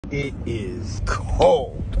It is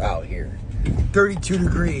cold out here. 32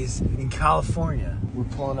 degrees in California. We're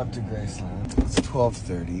pulling up to Graceland. It's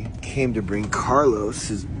 12:30. Came to bring Carlos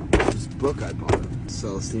his book I bought him,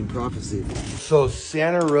 Celestine Prophecy. So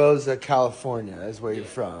Santa Rosa, California is where you're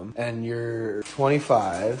from. And you're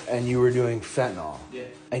 25 and you were doing fentanyl. Yeah.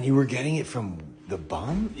 And you were getting it from the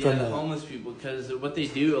bum? Yeah, the homeless people, because what they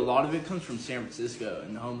do, a lot of it comes from San Francisco,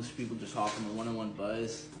 and the homeless people just hop on the 101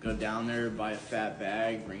 bus, go down there, buy a fat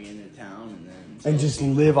bag, bring it into town, and then... And just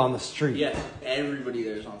live on the street. Yeah, everybody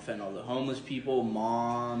there's on fentanyl. The homeless people,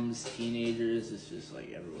 moms, teenagers, it's just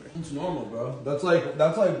like everywhere. It's normal, bro. That's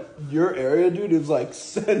like your area, dude, is like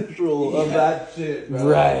central of that shit, bro.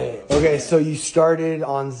 Right. Okay, so you started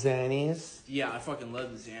on Xannies. Yeah, I fucking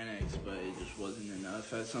loved the Xanax, but it just wasn't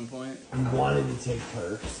enough at some point. You wanted to take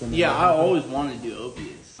perks. Yeah, I always wanted to do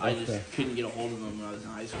opiates. I just couldn't get a hold of them when I was in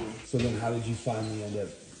high school. So then how did you finally end up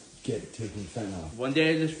taking fentanyl? One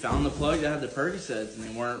day I just found the plug that had the Percocets, and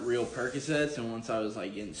they weren't real Percocets, and once I was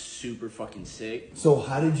like getting super fucking sick. So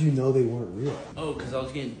how did you know they weren't real? Oh, because I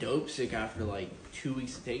was getting dope sick after like 2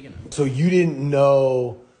 weeks of taking them. So you didn't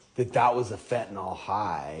know that was a fentanyl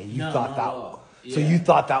high. You No, thought not that at all. So Yeah. you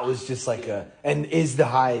thought that was just like and is the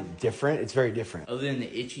high different? It's very different. Other than the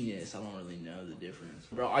itchiness, I don't really know the difference.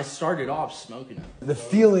 Bro, I started off smoking them. The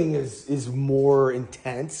feeling is more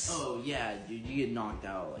intense. Oh yeah, dude, you get knocked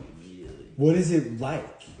out like immediately. What is it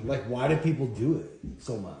like? Like, why do people do it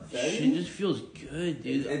so much? Shit just feels good,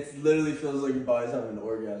 dude. It literally feels like your body's having an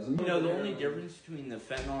orgasm. You know, the only difference between the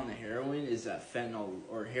fentanyl and the heroin is that fentanyl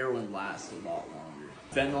or heroin lasts a lot longer.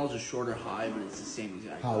 Fentanyl's a shorter high, but it's the same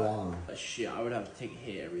exact How high. long? Shit, I would have to take a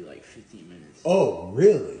hit every like 15 minutes. Oh,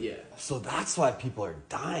 really? Yeah. So that's why people are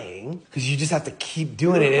dying, because you just have to keep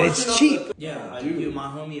doing it, and it's cheap. Yeah, dude, my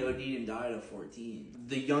homie OD'd and died at 14.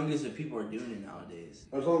 The youngest that people are doing it nowadays.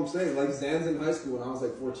 That's what I'm saying. Like Xans in high school when I was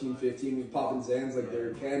like 14, 15, we was popping Xans like they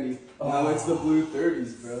were candy. Now it's the blue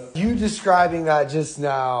 30s, bro. You describing that just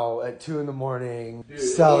now at 2 a.m, Dude,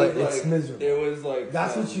 sell it, was it's like, miserable. It was like...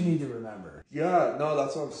 That's what you need to remember. Yeah, no,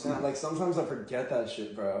 that's what I'm saying. Like, sometimes I forget that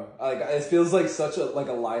shit, bro. Like, it feels like such a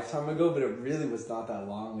lifetime ago, but it really was not that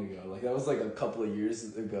long ago. Like, that was like a couple of years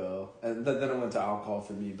ago. And then it went to alcohol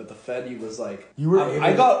for me. But the Fedi was like...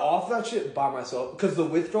 I got off that shit by myself. Because the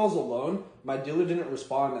withdrawals alone, my dealer didn't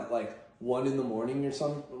respond at like 1 a.m.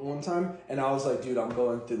 one time. And I was like, dude, I'm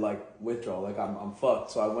going through like withdrawal. Like, I'm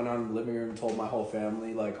fucked. So I went out in the living room and told my whole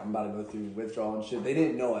family, like, I'm about to go through withdrawal and shit. They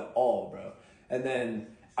didn't know at all, bro. And then...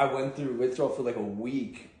 I went through withdrawal for like a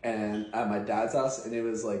week and at my dad's house, and it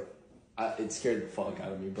was like, it scared the fuck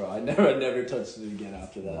out of me, bro. I never touched it again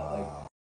after that. Wow. Like,